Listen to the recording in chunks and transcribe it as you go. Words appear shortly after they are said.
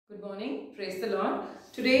Good morning, praise the Lord.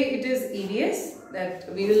 Today it is EVS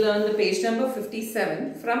that we will learn the page number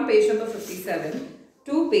 57, from page number 57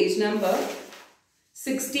 to page number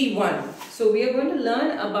 61. So we are going to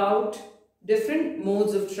learn about different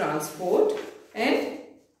modes of transport and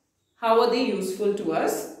how are they useful to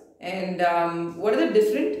us, and what are the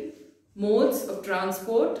different modes of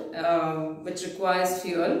transport which requires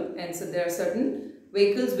fuel, and so there are certain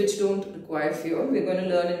vehicles which don't require fuel. We are going to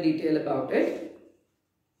learn in detail about it.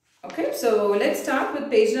 Okay, so let's start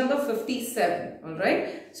with page number 57,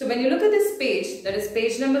 alright. So when you look at this page, that is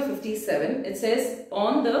page number 57, it says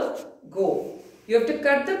on the go. You have to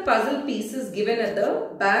cut the puzzle pieces given at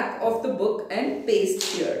the back of the book and paste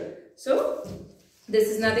here. So this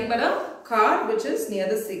is nothing but a card which is near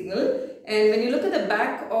the signal, and when you look at the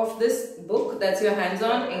back of this book, that's your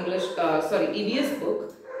hands-on English, EVS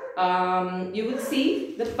book, you will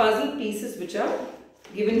see the puzzle pieces which are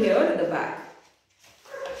given here at the back.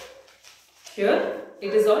 Here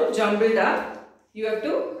it is all jumbled up. You have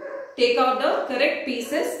to take out the correct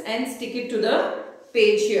pieces and stick it to the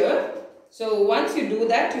page here. So once you do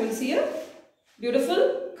that, you will see a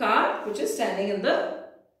beautiful card which is standing in the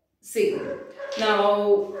signal.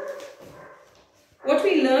 Now what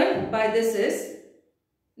we learned by this is,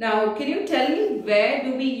 now can you tell me where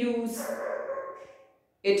do we use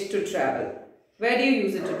it to travel? Where do you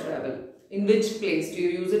use it to travel? In which place? Do you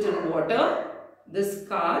use it in water? This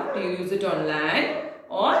card, do you use it on land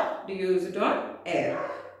or do you use it on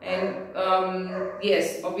air? And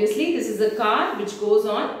yes, obviously this is a car which goes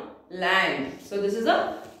on land. So this is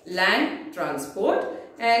a land transport.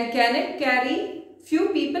 And can it carry few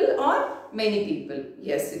people or many people?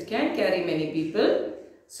 Yes, it can carry many people.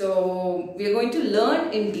 So we are going to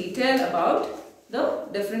learn in detail about the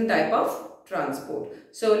different type of transport.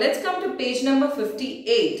 So let's come to page number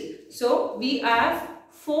 58. So we have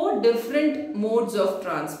 4 different modes of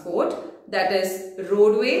transport, that is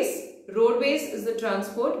roadways. Roadways is the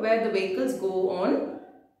transport where the vehicles go on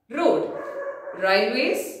road.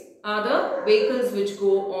 Railways are the vehicles which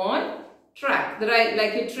go on track,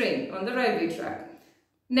 like a train on the railway track.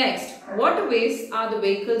 Next, waterways are the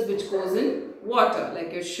vehicles which goes in water,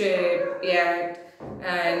 like a ship, yacht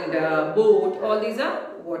and boat. All these are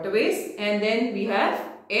waterways. And then we have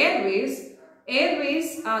airways.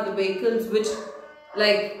 Airways are the vehicles which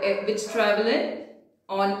travel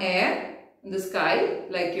on air in the sky,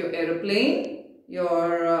 like your aeroplane,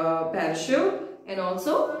 your parachute and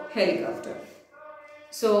also helicopter.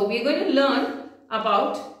 So we are going to learn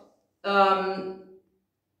about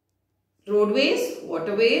roadways,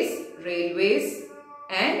 waterways, railways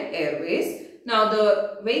and airways. Now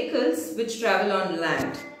the vehicles which travel on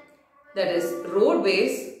land, that is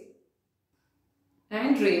roadways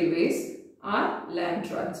and railways, are land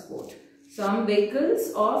transport. Some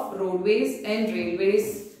vehicles of roadways and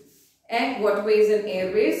railways and waterways and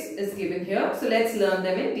airways is given here. So let's learn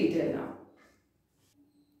them in detail now.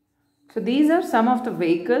 So these are some of the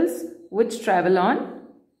vehicles which travel on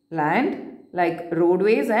land, like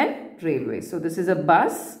roadways and railways. So this is a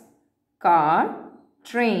bus, car,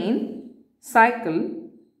 train, cycle,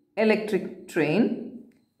 electric train,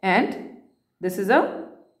 and this is a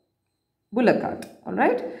bullock cart.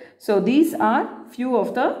 Alright. So these are few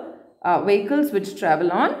of the vehicles which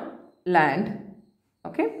travel on land.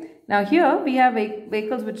 Okay. Now here we have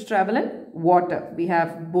vehicles which travel in water. We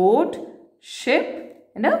have boat, ship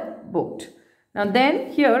and a boat. Now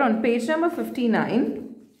then here on page number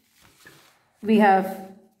 59, we have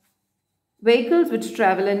vehicles which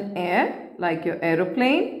travel in air, like your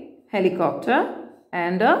aeroplane, helicopter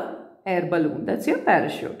and a air balloon. That's your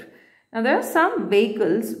parachute. Now there are some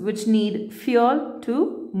vehicles which need fuel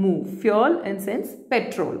to move. Fuel in sense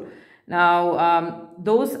petrol. Now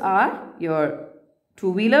those are your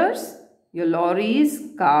two-wheelers, your lorries,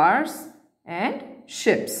 cars and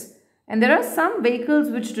ships. And there are some vehicles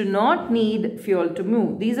which do not need fuel to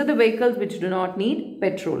move. These are the vehicles which do not need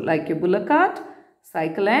petrol, like your bullock cart,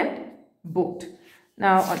 cycle and boat.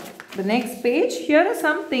 Now on the next page, here are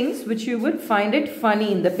some things which you would find it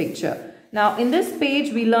funny in the picture. Now in this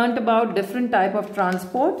page we learnt about different type of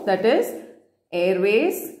transport, that is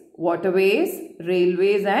airways, waterways,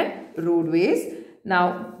 railways and roadways.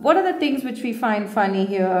 Now what are the things which we find funny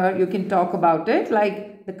here? You can talk about it,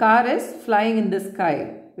 like the car is flying in the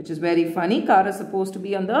sky, which is very funny. Car is supposed to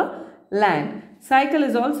be on the land. Cycle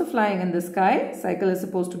is also flying in the sky. Cycle is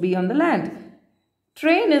supposed to be on the land.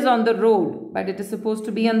 Train is on the road, but it is supposed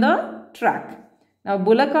to be on the track. Now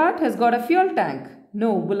bullock cart has got a fuel tank.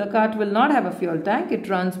 No, bullock cart will not have a fuel tank. It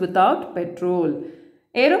runs without petrol.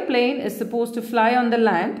 Aeroplane is supposed to fly on the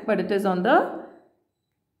land, but it is on the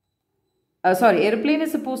aeroplane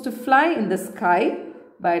is supposed to fly in the sky,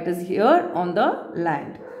 but it is here on the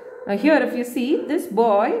land. Now here if you see, this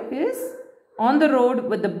boy is on the road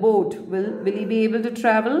with the boat. Will he be able to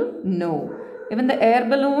travel? No. Even the air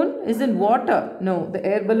balloon is in water. No, the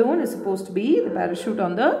air balloon is supposed to be the parachute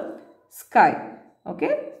on the sky.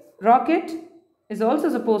 Okay. Rocket is also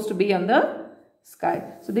supposed to be on the sky.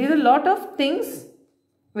 So there are a lot of things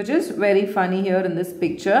which is very funny here in this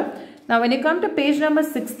picture. Now when you come to page number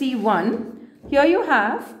 61, here you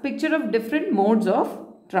have picture of different modes of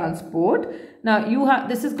transport. Now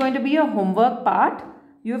this is going to be a homework part.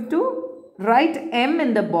 You have to write M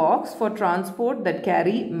in the box for transport that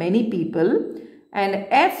carry many people and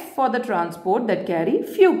F for the transport that carry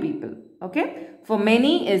few people. Okay. For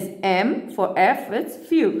many is M, for F it's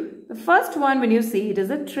few. The first one when you see it is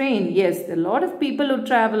a train. Yes, there are a lot of people who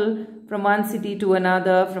travel from one city to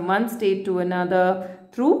another, from one state to another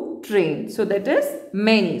through train. So that is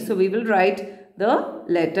many. So we will write the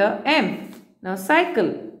letter M. Now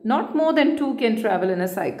cycle. Not more than 2 can travel in a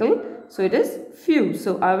cycle. So it is few.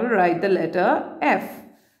 So I will write the letter F.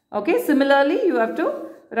 Okay. Similarly, you have to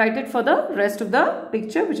write it for the rest of the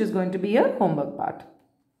picture, which is going to be a homework part.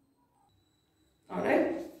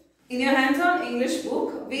 Alright. In your hands-on English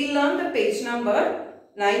book, we learn the page number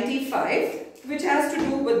 95, which has to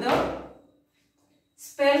do with the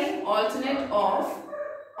spelling alternate of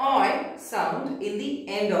oi sound in the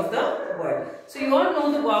end of the word. So you all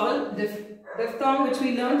know the vowel diphthong which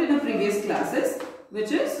we learned in the previous classes,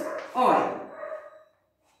 which is oi.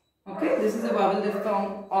 Okay, this is a vowel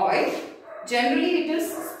diphthong oi. Generally it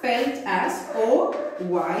is spelled as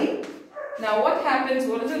O-Y. Now what happens,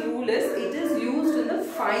 what is the rule is, it is used in the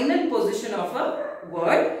final position of a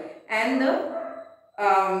word and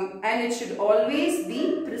it should always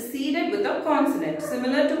be preceded with a consonant.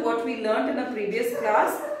 Similar to what we learnt in a previous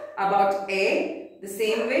class about A, the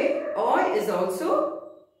same way oi is also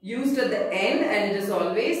used at the end and it is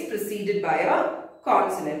always preceded by a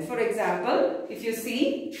consonant. For example, if you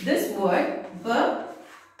see this word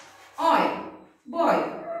oi, boy.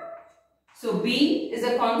 So B is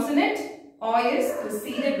a consonant, oi is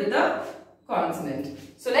preceded with a consonant.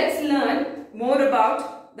 So let's learn more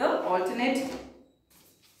about the alternate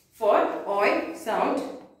for oi sound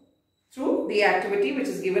through the activity which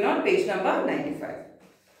is given on page number 95.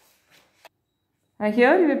 Now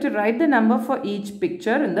here you have to write the number for each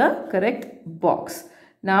picture in the correct box.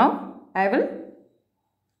 Now I will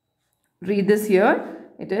read this here.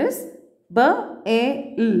 It is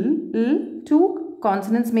B-A-L, 2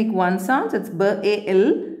 consonants make one sound. So it's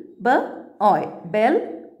B-A-L, B-Oi. Bell,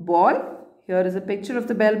 boy. Here is a picture of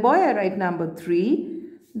the bell boy. I write number 3.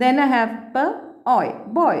 Then I have B-Oi,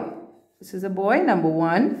 boy. This is a boy, number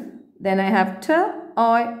 1. Then I have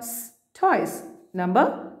T-Ois, toys,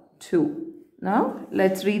 number 2. Now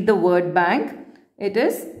let's read the word bank. It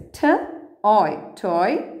is T-Oi,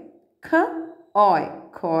 toy. K-Oi,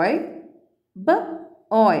 koi.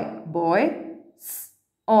 B-Oi, boy.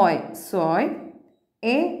 S-Oi, soy.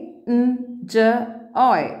 E-N-J-Oi,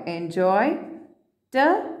 enjoy.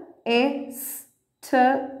 D-E-S-T-R-Oi,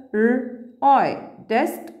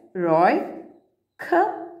 destroy.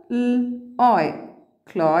 K-L-Oi,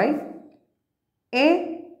 cloy.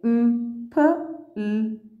 E-M-P-L-Oi,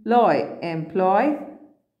 employ.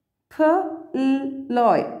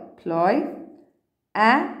 P-L-Oi, ploy.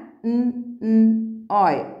 A-N-N-Oi,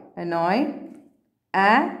 annoy.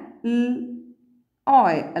 A-L-Oi,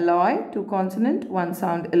 alloy, 2 consonant, 1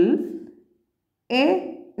 sound L.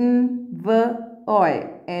 A-N-V-Oi,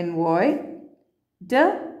 envoy.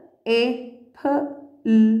 D-A-P-L-Oi,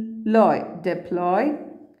 deploy.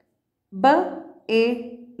 B-A-L-L-B-O-Oi,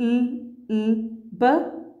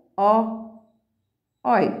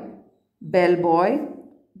 bellboy.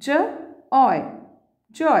 J-Oi,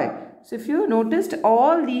 joy. So if you noticed,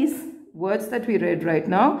 all these words that we read right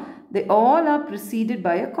now, they all are preceded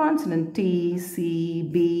by a consonant. T, C,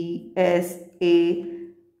 B, S, A,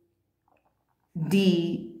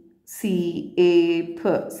 D, C, A,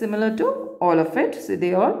 P. Similar to all of it. So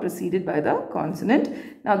they are preceded by the consonant.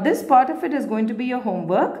 Now this part of it is going to be your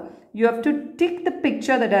homework. You have to tick the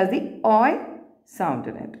picture that has the oi sound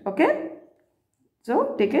in it. Okay.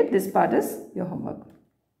 So tick it. This part is your homework.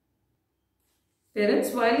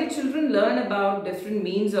 Parents, while your children learn about different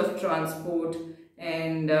means of transport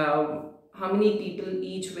and how many people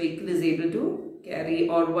each vehicle is able to carry,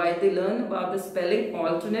 or while they learn about the spelling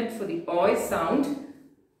alternate for the oi sound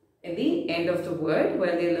in the end of the word,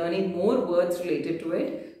 while they are learning more words related to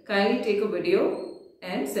it, kindly take a video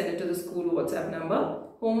and send it to the school WhatsApp number.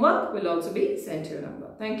 Homework will also be sent to your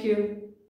number. Thank you.